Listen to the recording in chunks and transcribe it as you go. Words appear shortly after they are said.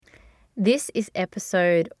This is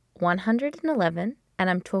episode 111, and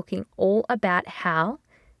I'm talking all about how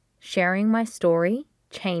sharing my story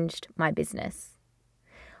changed my business.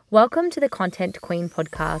 Welcome to the Content Queen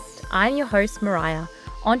podcast. I'm your host, Mariah,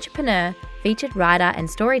 entrepreneur, featured writer, and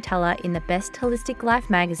storyteller in the Best Holistic Life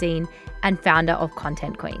magazine and founder of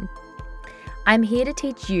Content Queen. I'm here to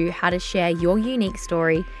teach you how to share your unique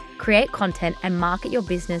story, create content, and market your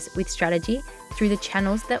business with strategy through the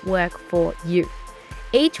channels that work for you.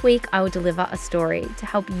 Each week, I will deliver a story to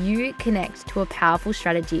help you connect to a powerful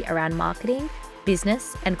strategy around marketing,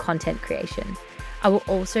 business, and content creation. I will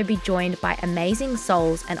also be joined by amazing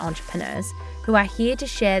souls and entrepreneurs who are here to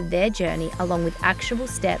share their journey along with actionable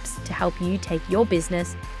steps to help you take your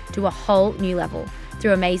business to a whole new level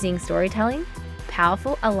through amazing storytelling,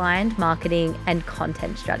 powerful aligned marketing, and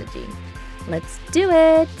content strategy. Let's do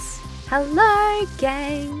it! Hello,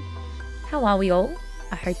 gang! How are we all?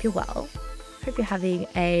 I hope you're well. Hope you're having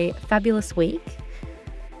a fabulous week.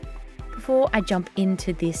 Before I jump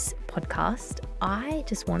into this podcast, I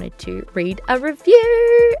just wanted to read a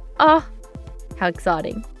review. Oh, how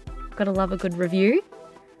exciting. Gotta love a good review.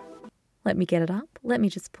 Let me get it up. Let me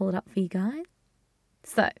just pull it up for you guys.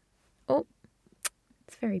 So,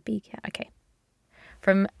 it's very big here. Okay.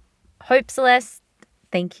 From Hope Celeste,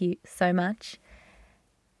 thank you so much.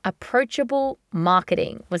 Approachable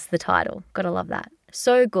Marketing was the title. Gotta love that.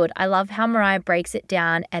 So good. I love how Mariah breaks it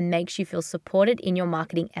down and makes you feel supported in your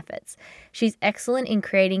marketing efforts. She's excellent in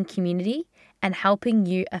creating community and helping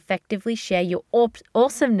you effectively share your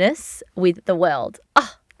awesomeness with the world.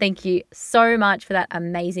 Oh, thank you so much for that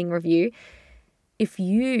amazing review. If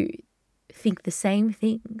you think the same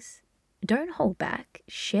things, don't hold back.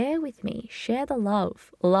 Share with me. Share the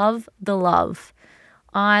love. Love the love.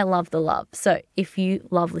 I love the love. So if you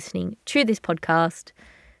love listening to this podcast,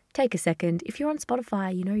 take a second. If you're on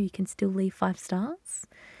Spotify, you can still leave 5 stars.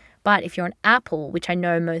 But if you're on Apple, which I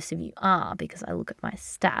know most of you are because I look at my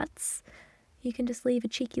stats, you can just leave a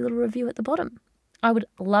cheeky little review at the bottom. I would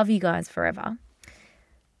love you guys forever.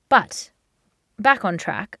 But back on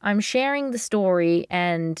track, I'm sharing the story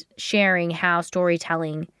and sharing how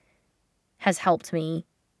storytelling has helped me,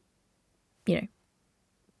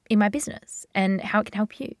 in my business and how it can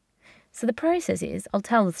help you. So the process is I'll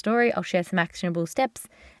tell the story, I'll share some actionable steps,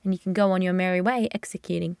 and you can go on your merry way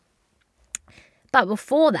executing. But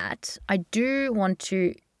before that, I do want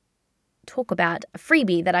to talk about a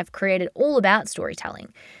freebie that I've created all about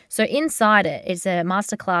storytelling. So inside it is a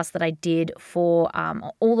masterclass that I did for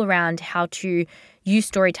all around how to use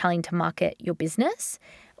storytelling to market your business.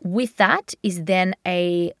 With that is then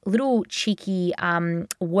a little cheeky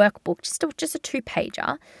workbook, just a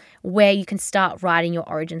 2-pager, where you can start writing your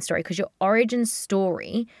origin story, because your origin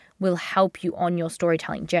story will help you on your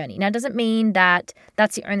storytelling journey. Now, it doesn't mean that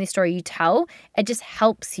that's the only story you tell. It just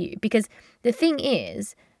helps you, because the thing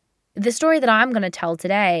is, the story that I'm going to tell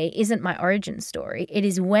today isn't my origin story. It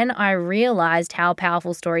is when I realized how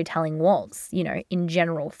powerful storytelling was, in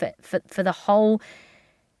general, for the whole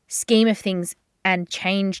scheme of things, and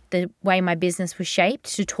changed the way my business was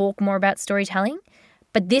shaped to talk more about storytelling.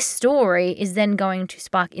 But this story is then going to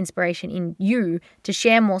spark inspiration in you to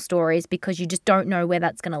share more stories, because you just don't know where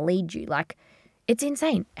that's going to lead you. Like, it's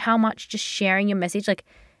insane how much just sharing your message,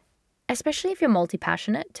 especially if you're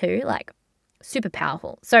multi-passionate too, super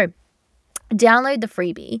powerful. So download the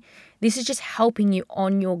freebie. This is just helping you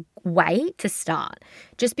on your way to start.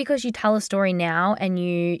 Just because you tell a story now and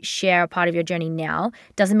you share a part of your journey now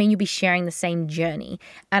doesn't mean you'll be sharing the same journey.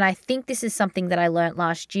 And I think this is something that I learned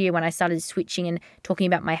last year when I started switching and talking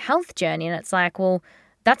about my health journey. And it's like, well,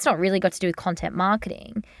 that's not really got to do with content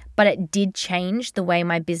marketing, but it did change the way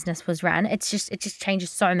my business was ran. It just changes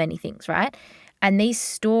so many things, right? And these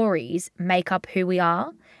stories make up who we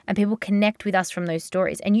are, and people connect with us from those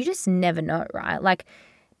stories. And you just never know, right?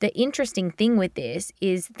 The interesting thing with this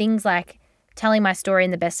is things like telling my story in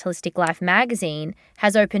the Best Holistic Life magazine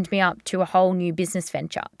has opened me up to a whole new business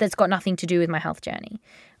venture that's got nothing to do with my health journey.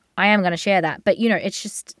 I am going to share that, but it's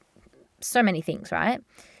just so many things, right?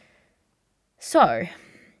 So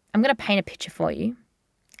I'm going to paint a picture for you.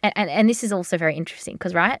 And this is also very interesting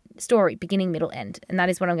because, right, story, beginning, middle, end. And that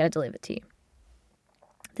is what I'm going to deliver to you.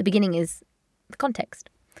 The beginning is the context.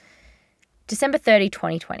 December 30,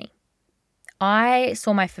 2020. I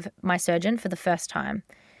saw my surgeon for the first time,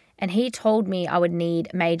 and he told me I would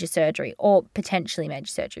need major surgery or potentially major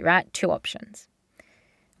surgery, right? 2 options.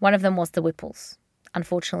 One of them was the Whipples.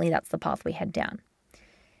 Unfortunately, that's the path we head down.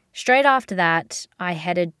 Straight after that, I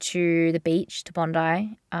headed to the beach, to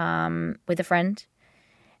Bondi, with a friend,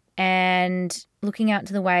 and looking out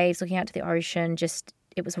to the waves, looking out to the ocean,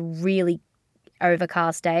 it was a really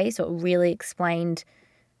overcast day, so it really explained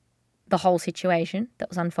the whole situation that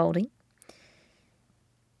was unfolding.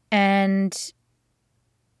 And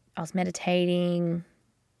I was meditating,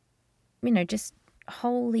 just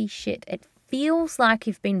holy shit. It feels like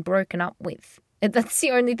you've been broken up with. That's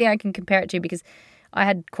the only thing I can compare it to, because I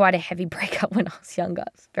had quite a heavy breakup when I was younger.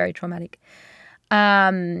 It's very traumatic.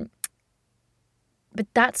 But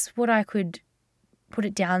that's what I could put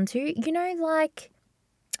it down to. Like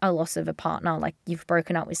a loss of a partner, like you've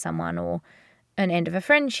broken up with someone, or an end of a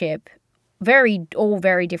friendship. All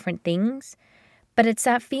very different things. But it's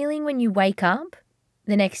that feeling when you wake up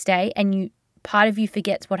the next day and part of you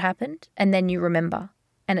forgets what happened and then you remember.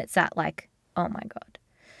 And it's that like, oh my God.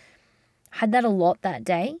 I had that a lot that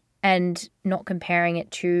day, and not comparing it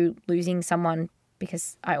to losing someone,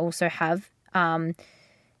 because I also have, and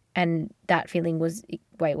that feeling was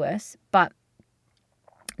way worse. But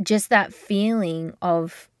just that feeling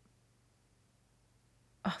of,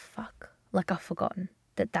 oh fuck, like I've forgotten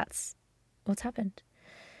that's what's happened.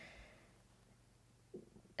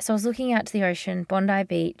 So I was looking out to the ocean, Bondi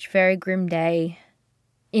Beach, very grim day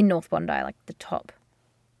in North Bondi, like the top,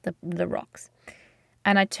 the rocks.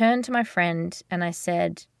 And I turned to my friend and I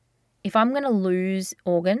said, if I'm going to lose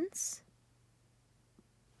organs,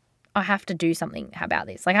 I have to do something about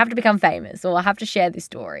this. Like I have to become famous, or I have to share this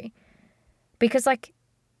story. Because like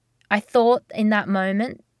I thought in that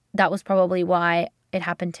moment that was probably why it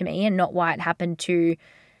happened to me and not why it happened to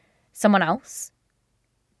someone else.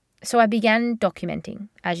 So I began documenting,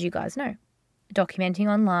 as you guys know, documenting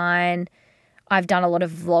online. I've done a lot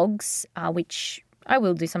of vlogs, which I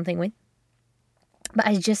will do something with. But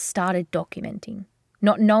I just started documenting,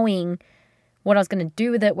 not knowing what I was going to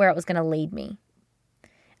do with it, where it was going to lead me.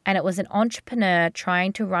 And it was an entrepreneur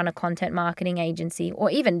trying to run a content marketing agency, or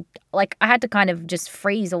even like I had to kind of just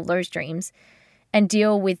freeze all those dreams and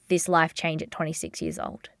deal with this life change at 26 years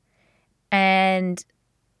old. And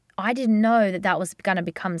I didn't know that was going to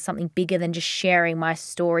become something bigger than just sharing my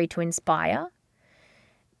story to inspire.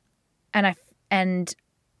 And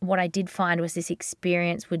what I did find was this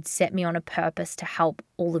experience would set me on a purpose to help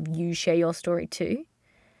all of you share your story too.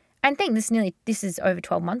 And think this is over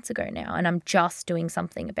 12 months ago now, and I'm just doing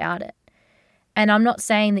something about it. And I'm not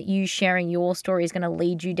saying that you sharing your story is going to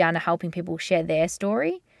lead you down to helping people share their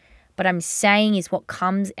story. But I'm saying is what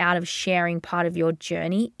comes out of sharing part of your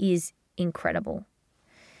journey is incredible.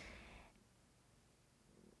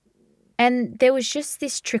 And there was just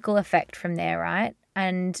this trickle effect from there, right?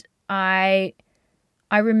 And I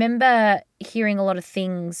remember hearing a lot of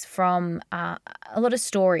things from a lot of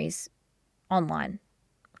stories online.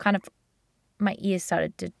 Kind of my ears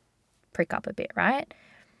started to prick up a bit, right?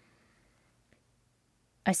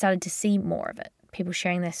 I started to see more of it. People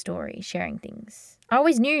sharing their story, sharing things. I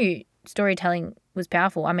always knew storytelling was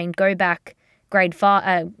powerful. I mean, go back grade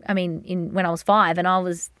 5. When I was 5, and I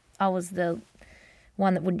was the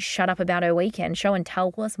one that wouldn't shut up about her weekend. Show and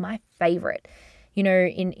tell was my favorite.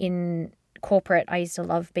 In corporate, I used to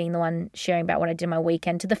love being the one sharing about what I did my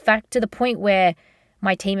weekend, to the point where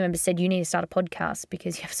my team members said, you need to start a podcast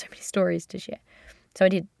because you have so many stories to share. So I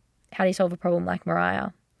did How Do You Solve a Problem Like Mariah.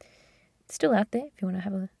 It's still out there if you want to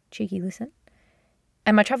have a cheeky listen.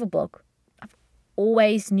 And my travel blog. I've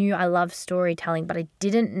always knew I love storytelling, but I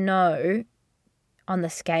didn't know on the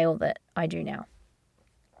scale that I do now.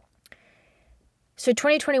 So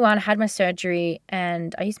 2021, I had my surgery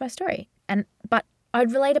and I used my story. But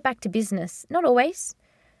I'd relate it back to business. Not always.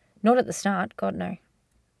 Not at the start. God, no.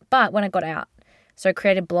 But when I got out. So I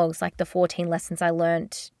created blogs like the 14 lessons I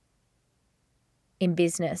learned in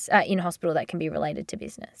business, in hospital that can be related to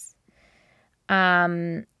business.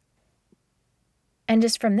 And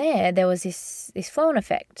just from there was this flow-on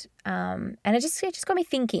effect. And it just got me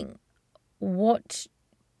thinking, what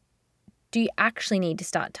do you actually need to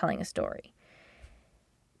start telling a story?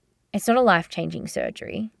 It's not a life-changing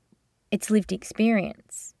surgery. It's lived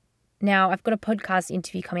experience. Now, I've got a podcast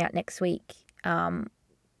interview coming out next week.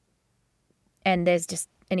 And there's just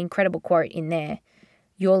an incredible quote in there.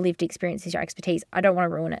 Your lived experience is your expertise. I don't want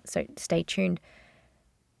to ruin it, so stay tuned.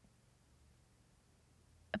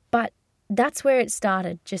 But that's where it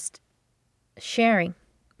started, just sharing.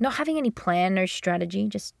 Not having any plan, no strategy,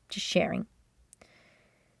 just sharing.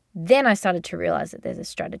 Then I started to realize that there's a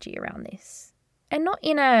strategy around this. And not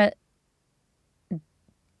in a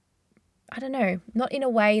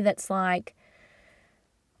way that's like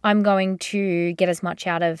I'm going to get as much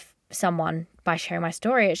out of someone by sharing my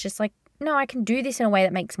story. It's just like, no, I can do this in a way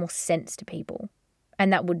that makes more sense to people,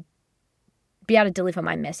 and that would be able to deliver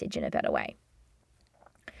my message in a better way.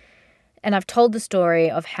 And I've told the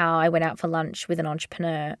story of how I went out for lunch with an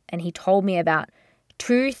entrepreneur, and he told me about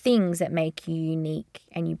two things that make you unique,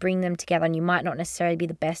 and you bring them together, and you might not necessarily be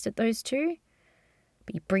the best at those two,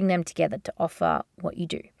 but you bring them together to offer what you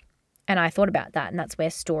do. And I thought about that, and that's where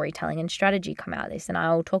storytelling and strategy come out of this. And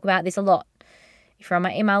I'll talk about this a lot. If you're on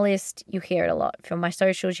my email list, you hear it a lot. If you're on my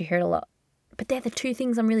socials, you hear it a lot. But they're the two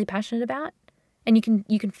things I'm really passionate about. And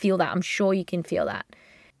you can feel that. I'm sure you can feel that.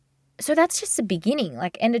 So that's just the beginning.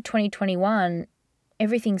 Like end of 2021,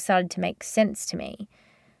 everything started to make sense to me.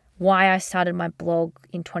 Why I started my blog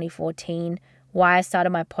in 2014, why I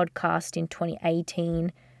started my podcast in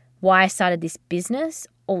 2018, why I started this business,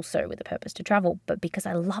 also with a purpose to travel, but because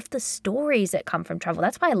I love the stories that come from travel.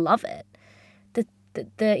 That's why I love it.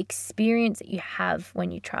 The experience that you have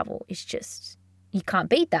when you travel is just, you can't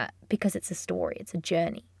beat that because it's a story, it's a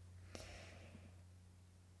journey.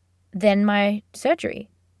 Then my surgery.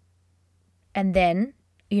 And then,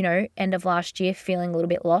 end of last year, feeling a little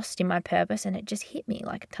bit lost in my purpose, and it just hit me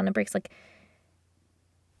like a ton of bricks. Like,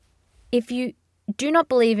 if you do not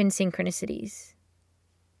believe in synchronicities,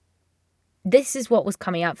 this is what was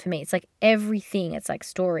coming up for me. It's like everything. It's like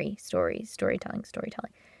storytelling.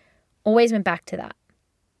 Always went back to that.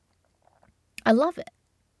 I love it.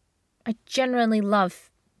 I genuinely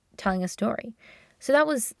love telling a story. So that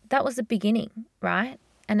was the beginning, right?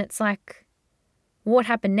 And it's like, what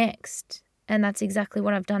happened next? And that's exactly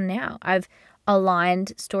what I've done now. I've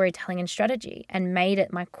aligned storytelling and strategy and made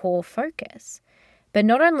it my core focus. But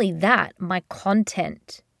not only that, my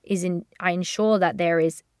content I ensure that there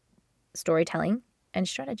is storytelling and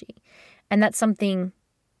strategy. And that's something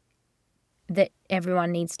that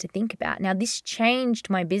everyone needs to think about. Now, this changed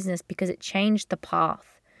my business because it changed the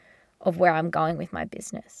path of where I'm going with my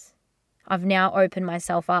business. I've now opened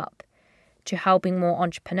myself up to helping more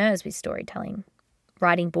entrepreneurs with storytelling,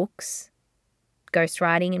 writing books,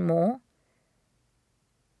 ghostwriting and more,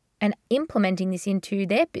 and implementing this into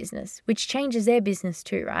their business, which changes their business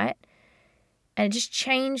too, right? And it just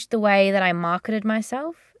changed the way that I marketed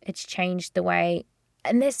myself. It's changed the way,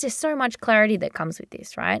 and there's just so much clarity that comes with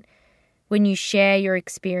this, right? When you share your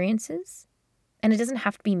experiences, and it doesn't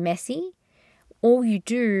have to be messy, all you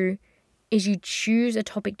do is you choose a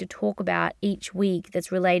topic to talk about each week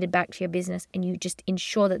that's related back to your business, and you just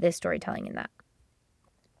ensure that there's storytelling in that.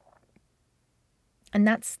 And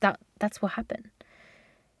that's what happened.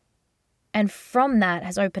 And from that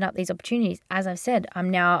has opened up these opportunities. As I've said,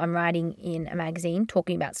 I'm writing in a magazine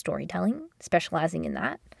talking about storytelling, specializing in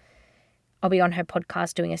that. I'll be on her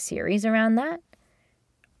podcast doing a series around that.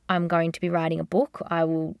 I'm going to be writing a book.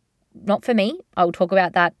 Not for me, I will talk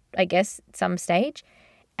about that, I guess, at some stage.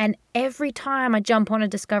 And every time I jump on a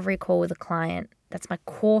discovery call with a client, that's my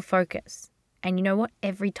core focus. And you know what?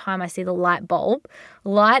 Every time I see the light bulb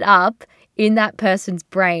light up in that person's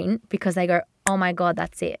brain because they go, oh my God,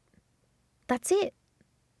 that's it. That's it.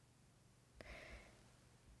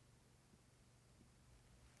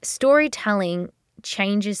 Storytelling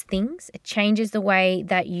changes things. It changes the way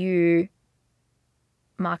that you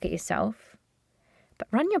market yourself, but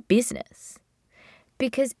run your business.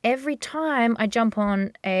 Because every time I jump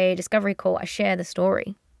on a discovery call, I share the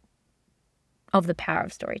story of the power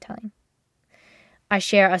of storytelling. I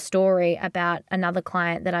share a story about another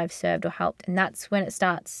client that I've served or helped, and that's when it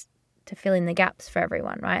starts to fill in the gaps for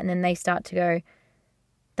everyone, right? And then they start to go,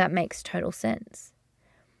 that makes total sense.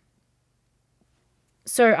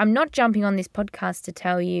 So I'm not jumping on this podcast to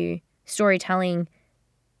tell you storytelling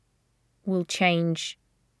will change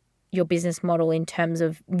your business model in terms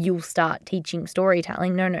of you'll start teaching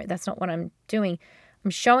storytelling. No, that's not what I'm doing.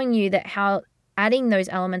 I'm showing you that how adding those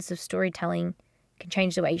elements of storytelling can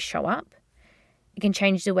change the way you show up. It can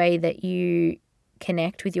change the way that you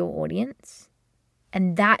connect with your audience.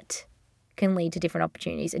 And that can lead to different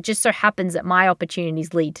opportunities. It just so happens that my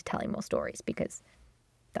opportunities lead to telling more stories because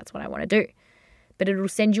that's what I want to do. But it will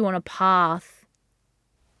send you on a path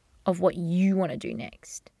of what you want to do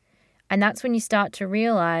next. And that's when you start to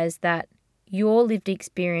realize that your lived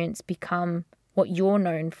experience become what you're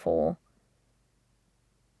known for.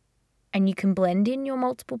 And you can blend in your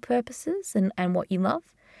multiple purposes and what you love.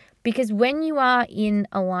 Because when you are in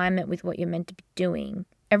alignment with what you're meant to be doing,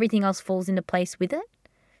 everything else falls into place with it.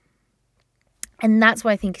 And that's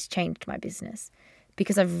what I think has changed my business.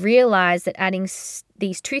 Because I've realized that adding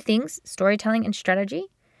these two things, storytelling and strategy,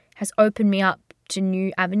 has opened me up to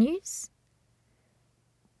new avenues.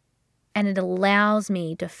 And it allows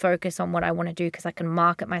me to focus on what I want to do because I can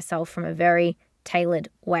market myself from a very tailored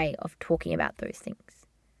way of talking about those things.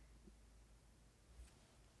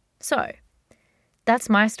 So that's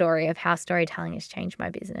my story of how storytelling has changed my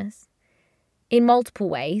business in multiple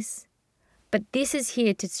ways. But this is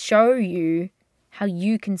here to show you how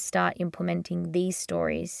you can start implementing these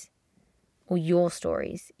stories or your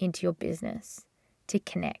stories into your business to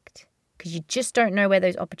connect, because you just don't know where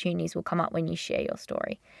those opportunities will come up when you share your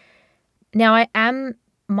story. Now, I am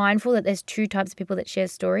mindful that there's two types of people that share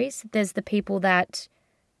stories. There's the people that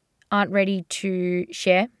aren't ready to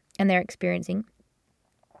share and they're experiencing.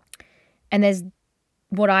 And there's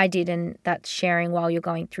what I did, and that's sharing while you're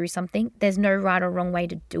going through something. There's no right or wrong way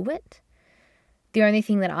to do it. The only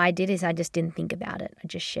thing that I did is I just didn't think about it. I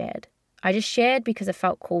just shared. I just shared because it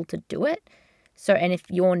felt cool to do it. So, and if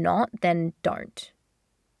you're not, then don't.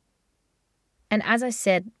 And as I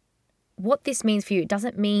said, what this means for you, it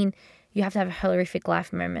doesn't mean you have to have a horrific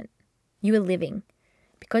life moment. You are living.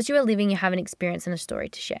 Because you are living, you have an experience and a story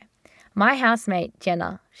to share. My housemate,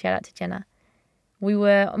 Jenna, shout out to Jenna, we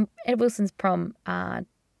were at Wilson's prom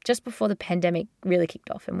just before the pandemic really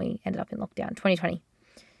kicked off and we ended up in lockdown, 2020.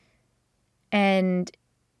 And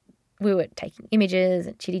we were taking images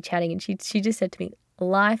and chitty-chatting, and she just said to me,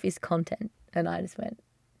 life is content. And I just went,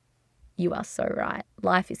 you are so right.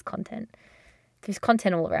 Life is content. There's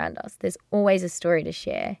content all around us. There's always a story to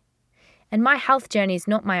share. And my health journey is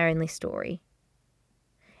not my only story.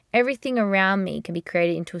 Everything around me can be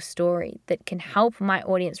created into a story that can help my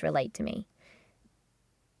audience relate to me.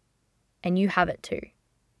 And you have it too.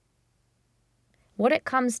 What it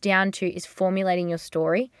comes down to is formulating your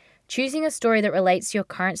story, choosing a story that relates to your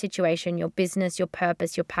current situation, your business, your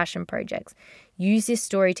purpose, your passion projects. Use this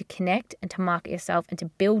story to connect and to market yourself and to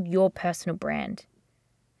build your personal brand.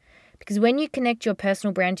 Because when you connect your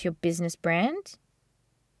personal brand to your business brand,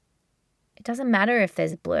 it doesn't matter if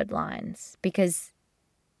there's blurred lines, because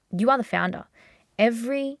you are the founder.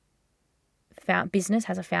 Every business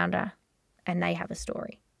has a founder and they have a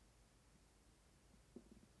story.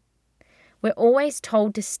 We're always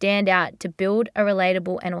told to stand out, to build a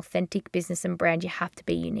relatable and authentic business and brand. You have to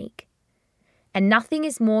be unique. And nothing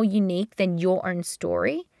is more unique than your own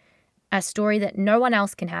story, a story that no one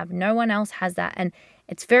else can have. No one else has that. And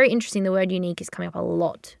it's very interesting. The word unique is coming up a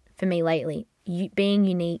lot for me lately. Being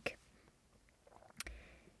unique.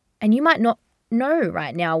 And you might not know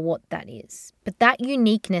right now what that is, but that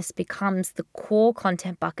uniqueness becomes the core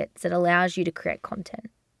content buckets that allows you to create content.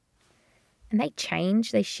 And they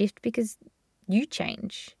change, they shift because you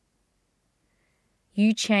change.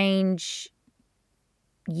 You change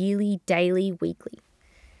yearly, daily, weekly.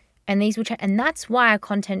 And these will change. And that's why a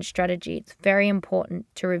content strategy, it's very important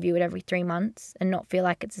to review it every 3 months and not feel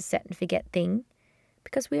like it's a set and forget thing,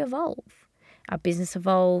 because we evolve. Our business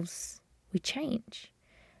evolves, we change.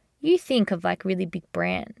 You think of like really big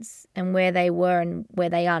brands and where they were and where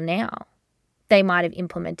they are now. They might have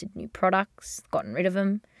implemented new products, gotten rid of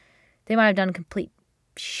them. They might have done complete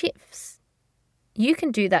shifts. You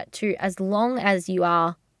can do that too, as long as you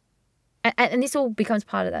are, and this all becomes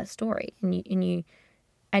part of that story.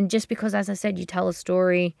 And just because, as I said, you tell a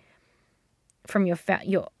story from your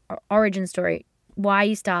origin story, why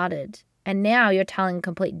you started, and now you're telling a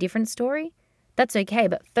complete different story, that's okay.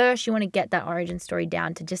 But first, you want to get that origin story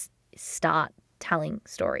down to just start telling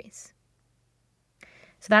stories.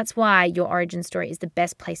 So that's why your origin story is the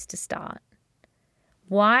best place to start.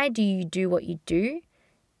 Why do you do what you do?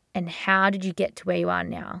 And how did you get to where you are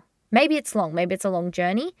now? Maybe it's long. Maybe it's a long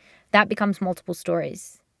journey. That becomes multiple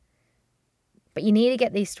stories. But you need to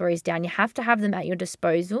get these stories down. You have to have them at your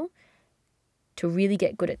disposal to really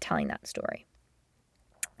get good at telling that story.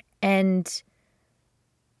 And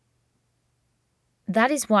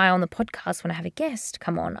that is why on the podcast, when I have a guest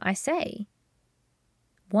come on, I say,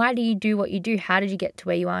 why do you do what you do? How did you get to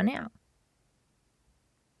where you are now?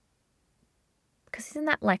 Because isn't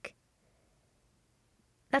that like,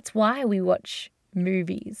 that's why we watch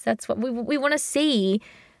movies. That's what we want to see,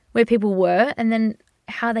 where people were and then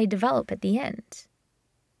how they develop at the end.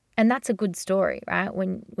 And that's a good story, right?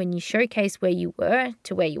 When you showcase where you were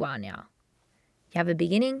to where you are now. You have a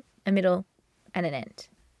beginning, a middle, and an end.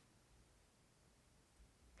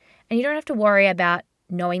 And you don't have to worry about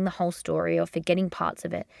knowing the whole story or forgetting parts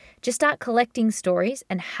of it. Just start collecting stories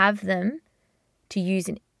and have them to use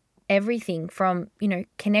in everything from,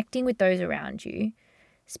 connecting with those around you,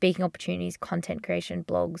 speaking opportunities, content creation,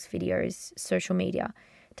 blogs, videos, social media.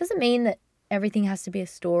 It doesn't mean that everything has to be a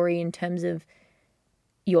story in terms of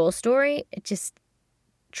your story. It just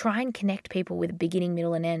try and connect people with a beginning,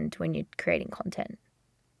 middle, and end when you're creating content.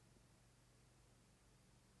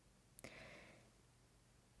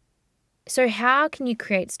 So how can you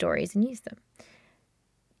create stories and use them?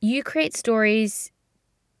 You create stories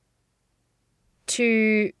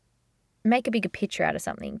to make a bigger picture out of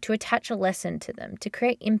something, to attach a lesson to them, to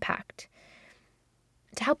create impact,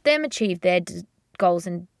 to help them achieve their goals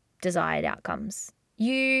and desired outcomes.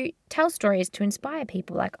 You tell stories to inspire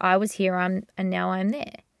people, like I was here and now I'm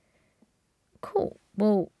there. cool.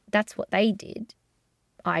 Well, that's what they did.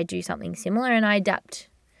 I do something similar and I adapt.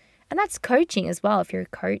 And that's coaching as well. If you're a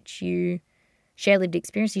coach, you share lived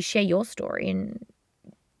experience, you share your story, and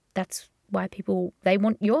that's why people, they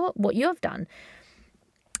want what you have done.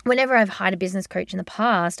 Whenever I've hired a business coach in the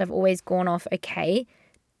past, I've always gone off, okay,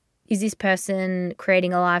 is this person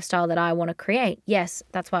creating a lifestyle that I want to create? Yes,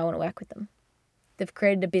 that's why I want to work with them. They've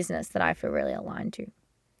created a business that I feel really aligned to.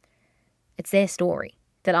 It's their story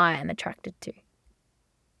that I am attracted to.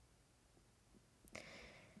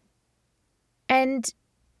 And,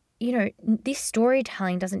 you know, this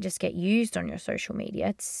storytelling doesn't just get used on your social media.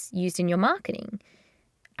 It's used in your marketing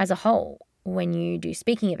as a whole. When you do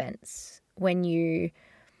speaking events, when you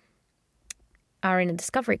are in a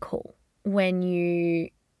discovery call, when you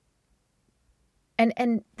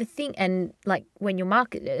and the thing, and like when you're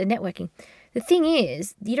networking, the thing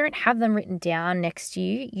is you don't have them written down next to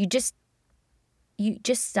you. You just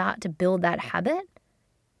start to build that habit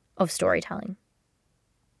of storytelling.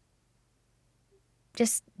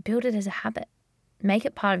 Just build it as a habit. Make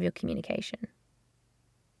it part of your communication.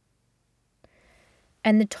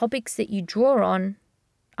 And the topics that you draw on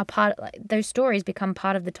are part of, like, those stories become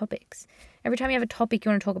part of the topics. Every time you have a topic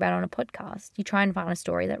you want to talk about on a podcast, you try and find a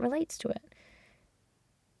story that relates to it.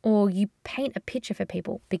 Or you paint a picture for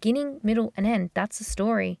people, beginning, middle, and end. That's the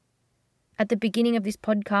story. At the beginning of this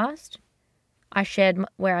podcast, I shared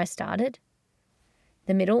where I started.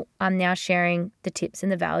 The middle, I'm now sharing the tips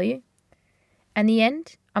and the value. And the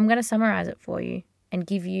end, I'm going to summarize it for you and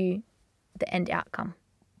give you the end outcome.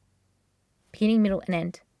 Beginning, middle, and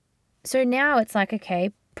end. So now it's like,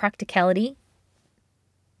 okay, practicality.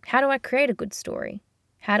 How do I create a good story?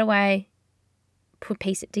 How do I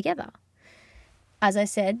piece it together? As I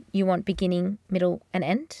said, you want beginning, middle, and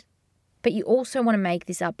end. But you also want to make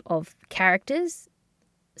this up of characters,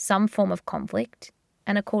 some form of conflict,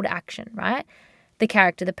 and a call to action, right? The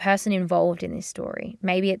character, the person involved in this story.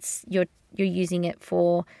 Maybe it's you're using it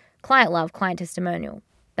for client love, client testimonial.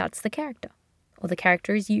 That's the character. Or the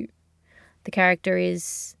character is you. The character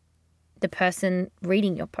is the person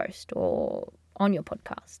reading your post or on your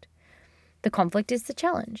podcast. The conflict is the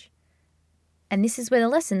challenge. And this is where the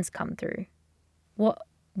lessons come through.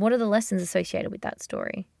 What are the lessons associated with that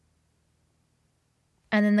story?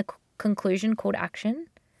 And then the conclusion, call to action.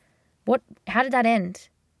 How did that end?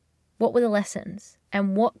 What were the lessons?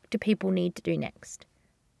 And what do people need to do next?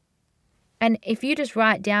 And if you just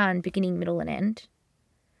write down beginning, middle, and end,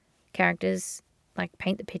 characters, like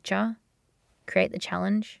paint the picture, create the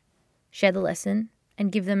challenge, share the lesson,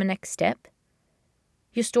 and give them a next step,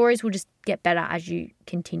 your stories will just get better as you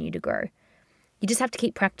continue to grow. You just have to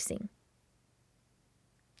keep practicing.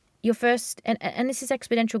 Your first, and this is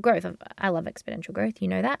exponential growth. I love exponential growth, you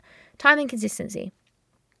know that. Time and consistency.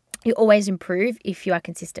 You always improve if you are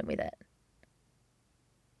consistent with it.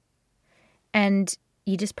 And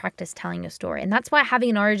you just practice telling your story. And that's why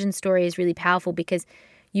having an origin story is really powerful, because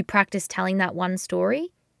you practice telling that one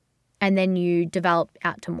story and then you develop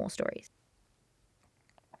out to more stories.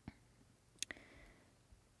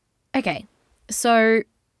 Okay, so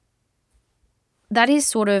that is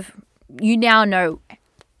sort of, you now know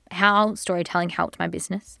how storytelling helped my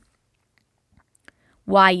business,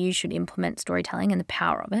 why you should implement storytelling and the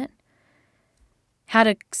power of it, how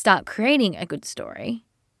to start creating a good story.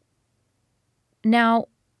 Now,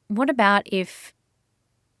 what about if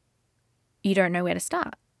you don't know where to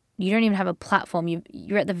start? You don't even have a platform.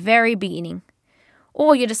 You're at the very beginning.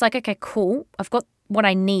 Or you're just like, okay, cool. I've got what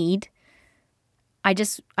I need. I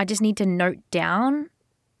just need to note down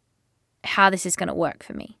how this is going to work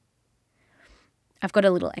for me. I've got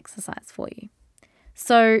a little exercise for you.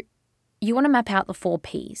 So you want to map out the 4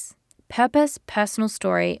 Ps: purpose, personal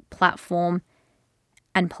story, platform,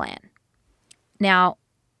 and plan. Now,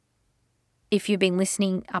 if you've been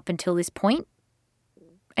listening up until this point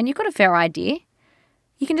and you've got a fair idea,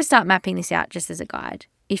 you can just start mapping this out just as a guide.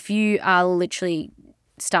 If you are literally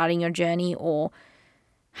starting your journey or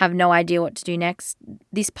have no idea what to do next,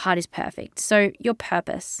 this part is perfect. So your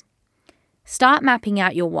purpose. Start mapping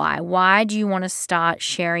out your why. Why do you want to start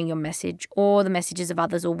sharing your message or the messages of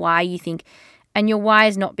others, or why you think, and your why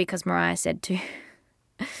is not because Mariah said to,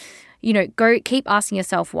 go keep asking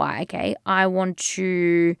yourself why, okay? I want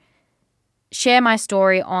to share my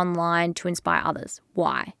story online to inspire others.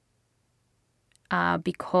 Why?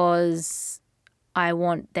 Because I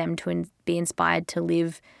want them to be inspired to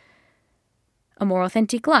live a more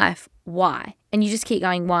authentic life. Why? And you just keep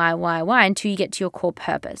going why, until you get to your core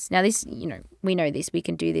purpose. Now this, we know this, we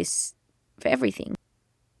can do this for everything.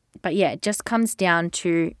 But yeah, it just comes down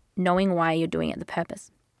to knowing why you're doing it, the purpose.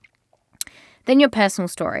 Then your personal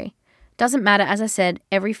story. Doesn't matter, as I said,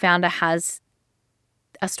 every founder has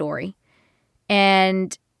a story,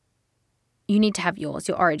 and you need to have your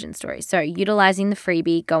origin story. So utilizing the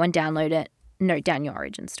freebie, go and download it, note down your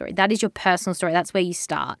origin story. That is your personal story. That's where you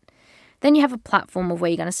start. Then you have a platform of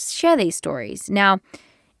where you're going to share these stories. Now,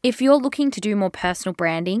 if you're looking to do more personal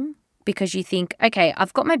branding because you think, okay,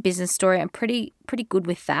 I've got my business story, I'm pretty good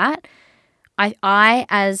with that. I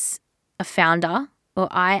as a founder, or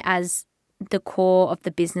I as the core of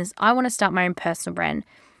the business, I want to start my own personal brand.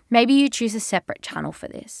 Maybe you choose a separate channel for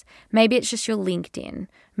this. Maybe it's just your LinkedIn.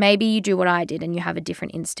 Maybe you do what I did and you have a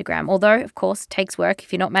different Instagram. Although, of course, it takes work.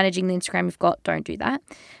 If you're not managing the Instagram you've got, don't do that.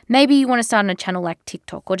 Maybe you want to start on a channel like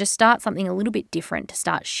TikTok, or just start something a little bit different to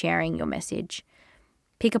start sharing your message.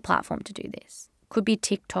 Pick a platform to do this. Could be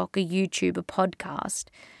TikTok, a YouTube, a podcast,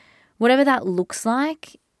 whatever that looks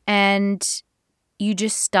like. And you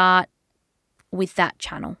just start with that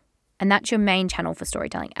channel. And that's your main channel for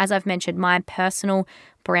storytelling. As I've mentioned, my personal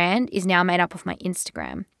brand is now made up of my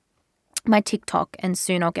Instagram, my TikTok, and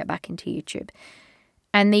soon I'll get back into YouTube.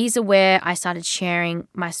 And these are where I started sharing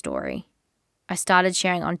my story. I started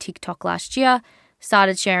sharing on TikTok last year,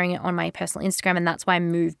 started sharing it on my personal Instagram, and that's why I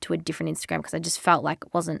moved to a different Instagram, because I just felt like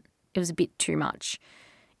it was a bit too much.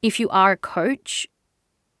 If you are a coach,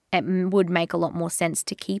 it would make a lot more sense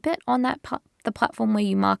to keep it on the platform where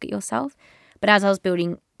you market yourself. But as I was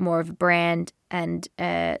building more of a brand and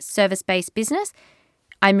a service-based business,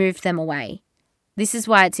 I moved them away. This is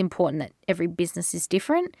why it's important that every business is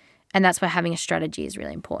different, and that's why having a strategy is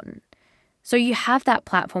really important. So you have that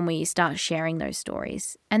platform where you start sharing those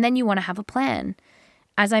stories, and then you want to have a plan.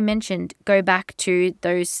 As I mentioned, go back to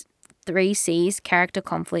those 3 C's: character,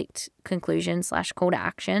 conflict, conclusion / call to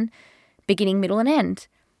action, beginning, middle, and end.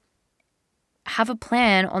 Have a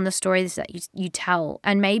plan on the stories that you tell,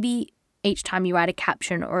 and maybe each time you write a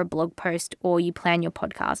caption or a blog post or you plan your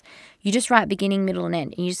podcast, you just write beginning, middle, and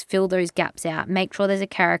end, and you just fill those gaps out. Make sure there's a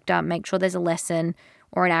character, make sure there's a lesson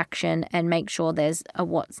or an action, and make sure there's a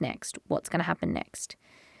what's next, what's going to happen next.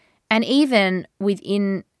 And even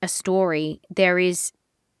within a story, there is,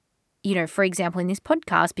 for example, in this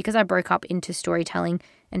podcast, because I broke up into storytelling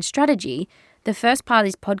and strategy, the first part of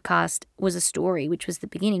this podcast was a story, which was the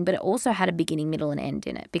beginning, but it also had a beginning, middle, and end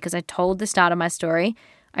in it, because I told the start of my story,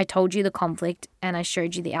 I told you the conflict, and I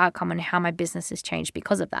showed you the outcome and how my business has changed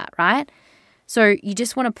because of that, right? So you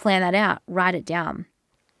just want to plan that out, write it down.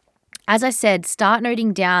 As I said, start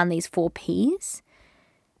noting down these 4 Ps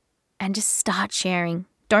and just start sharing.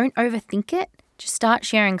 Don't overthink it. Just start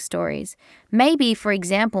sharing stories. Maybe, for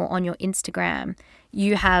example, on your Instagram,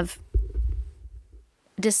 you have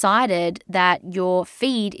decided that your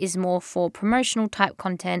feed is more for promotional type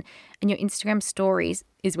content and your Instagram stories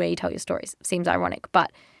is where you tell your stories. Seems ironic,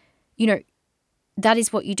 but that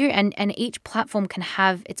is what you do. And each platform can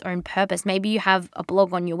have its own purpose. Maybe you have a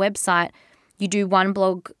blog on your website. You do one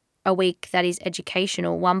blog a week that is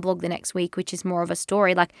educational, one blog the next week, which is more of a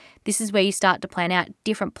story. Like, this is where you start to plan out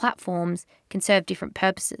different platforms can serve different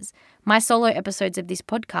purposes. My solo episodes of this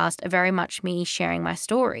podcast are very much me sharing my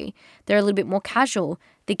story. They're a little bit more casual.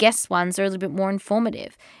 The guest ones are a little bit more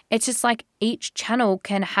informative. It's just like each channel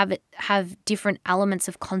can have different elements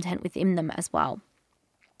of content within them as well.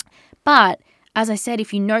 But as I said,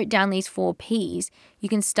 if you note down these 4 Ps, you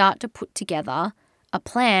can start to put together a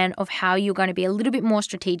plan of how you're going to be a little bit more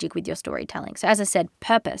strategic with your storytelling. So as I said,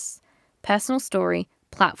 purpose, personal story,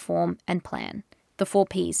 platform, and plan. The 4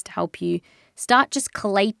 Ps to help you start just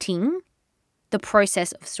collating the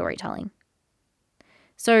process of storytelling.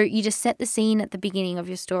 So you just set the scene at the beginning of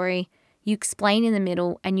your story, you explain in the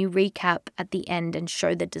middle, and you recap at the end and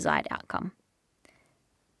show the desired outcome.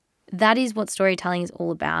 That is what storytelling is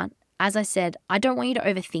all about. As I said, I don't want you to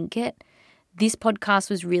overthink it. This podcast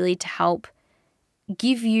was really to help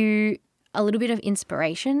give you a little bit of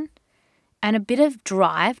inspiration and a bit of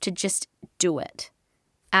drive to just do it.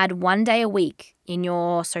 Add 1 day a week in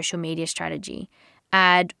your social media strategy.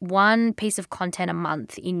 Add 1 piece of content a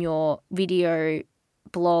month in your video,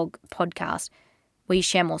 blog, podcast where you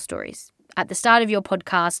share more stories. At the start of your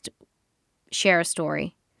podcast, share a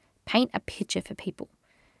story. Paint a picture for people.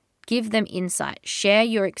 Give them insight. Share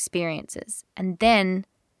your experiences. And then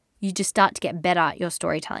you just start to get better at your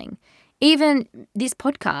storytelling. Even this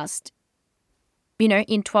podcast,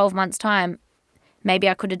 in 12 months' time, maybe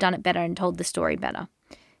I could have done it better and told the story better.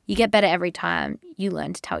 You get better every time you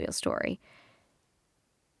learn to tell your story.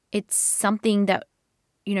 It's something that,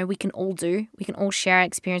 we can all do. We can all share our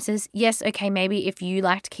experiences. Yes, okay, maybe if you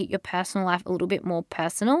like to keep your personal life a little bit more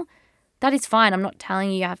personal, that is fine. I'm not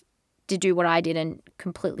telling you have to do what I did and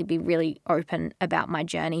completely be really open about my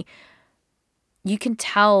journey. You can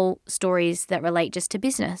tell stories that relate just to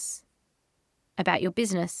business, about your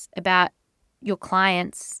business, about your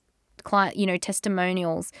clients,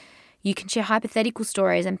 testimonials. You can share hypothetical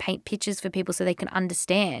stories and paint pictures for people so they can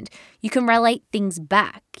understand. You can relate things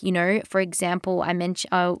back. For example, I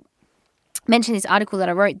mentioned this article that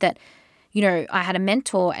I wrote that, I had a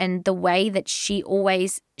mentor, and the way that she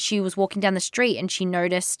was walking down the street and she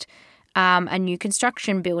noticed a new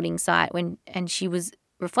construction building site and she was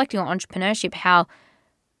reflecting on entrepreneurship, how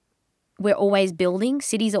we're always building.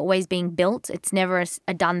 Cities are always being built. It's never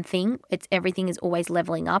a done thing. Everything is always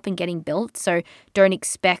leveling up and getting built. So don't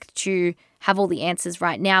expect to have all the answers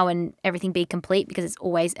right now and everything be complete, because it's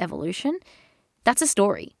always evolution. That's a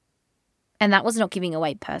story. And that was not giving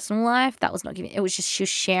away personal life. It was just she was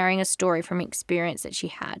sharing a story from an experience that she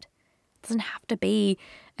had. It doesn't have to be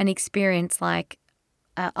an experience like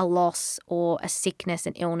a loss or a sickness,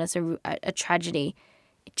 an illness, a tragedy.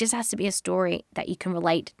 It just has to be a story that you can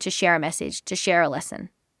relate to, share a message, to share a lesson.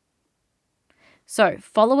 So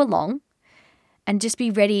follow along and just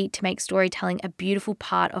be ready to make storytelling a beautiful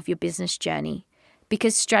part of your business journey,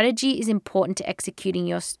 because strategy is important to executing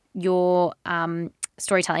your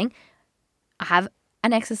storytelling. I have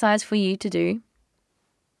an exercise for you to do.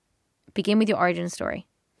 Begin with your origin story.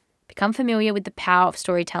 Become familiar with the power of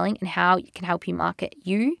storytelling and how it can help you market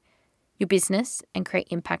your business, and create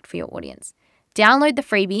impact for your audience. Download the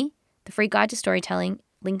freebie, the free guide to storytelling.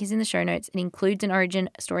 Link is in the show notes. It includes an origin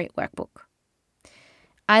story workbook.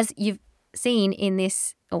 As you've heard in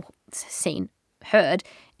this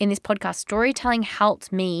podcast, storytelling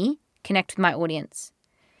helped me connect with my audience.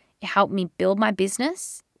 It helped me build my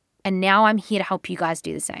business, and now I'm here to help you guys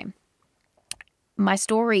do the same. My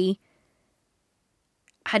story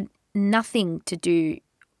had nothing to do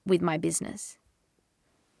with my business,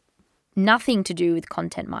 nothing to do with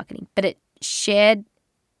content marketing, but it shared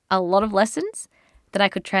a lot of lessons that I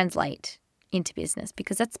could translate into business,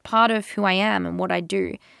 because that's part of who I am and what I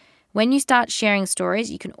do. When you start sharing stories,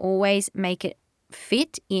 you can always make it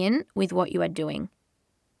fit in with what you are doing.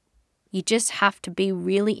 You just have to be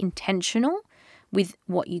really intentional with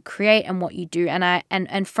what you create and what you do.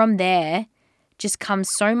 And from there just comes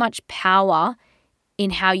so much power in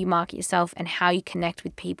how you market yourself and how you connect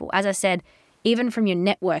with people. As I said, even from your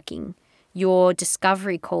networking, your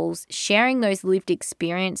discovery calls, sharing those lived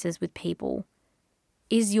experiences with people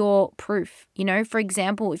is your proof. For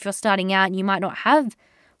example, if you're starting out and you might not have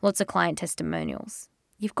lots of client testimonials,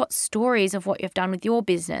 you've got stories of what you've done with your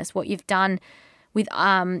business, what you've done with,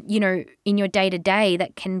 in your day-to-day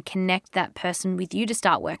that can connect that person with you to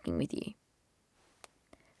start working with you.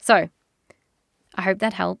 So I hope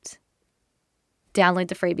that helped. Download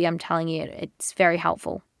the freebie. I'm telling you, it's very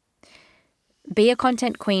helpful. Be a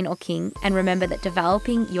content queen or king, and remember that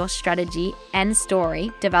developing your strategy and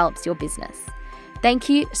story develops your business. Thank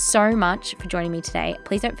you so much for joining me today.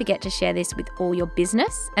 Please don't forget to share this with all your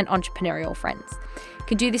business and entrepreneurial friends. You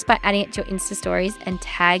can do this by adding it to your Insta stories and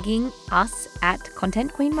tagging us at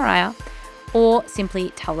Content Queen Mariah, or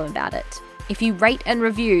simply tell them about it. If you rate and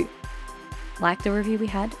review, like the review we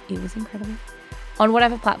had, it was incredible, on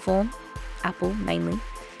whatever platform, Apple mainly,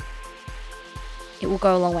 it will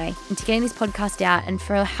go a long way into getting this podcast out and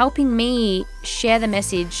for helping me share the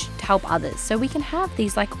message to help others. So we can have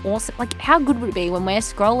these awesome, how good would it be when we're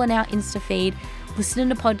scrolling our Insta feed, listening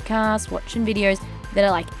to podcasts, watching videos that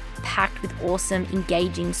are packed with awesome,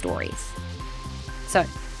 engaging stories. So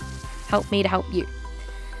help me to help you.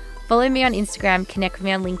 Follow me on Instagram, connect with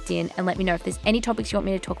me on LinkedIn, and let me know if there's any topics you want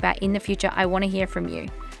me to talk about in the future. I want to hear from you.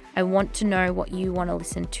 I want to know what you want to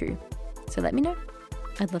listen to. So let me know.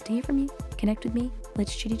 I'd love to hear from you. Connect with me.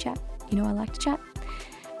 Let's chitty chat. I like to chat.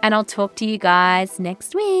 And I'll talk to you guys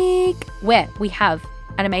next week, where we have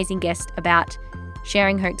an amazing guest about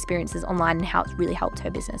sharing her experiences online and how it's really helped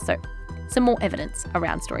her business. So some more evidence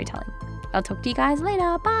around storytelling. I'll talk to you guys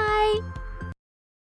later. Bye.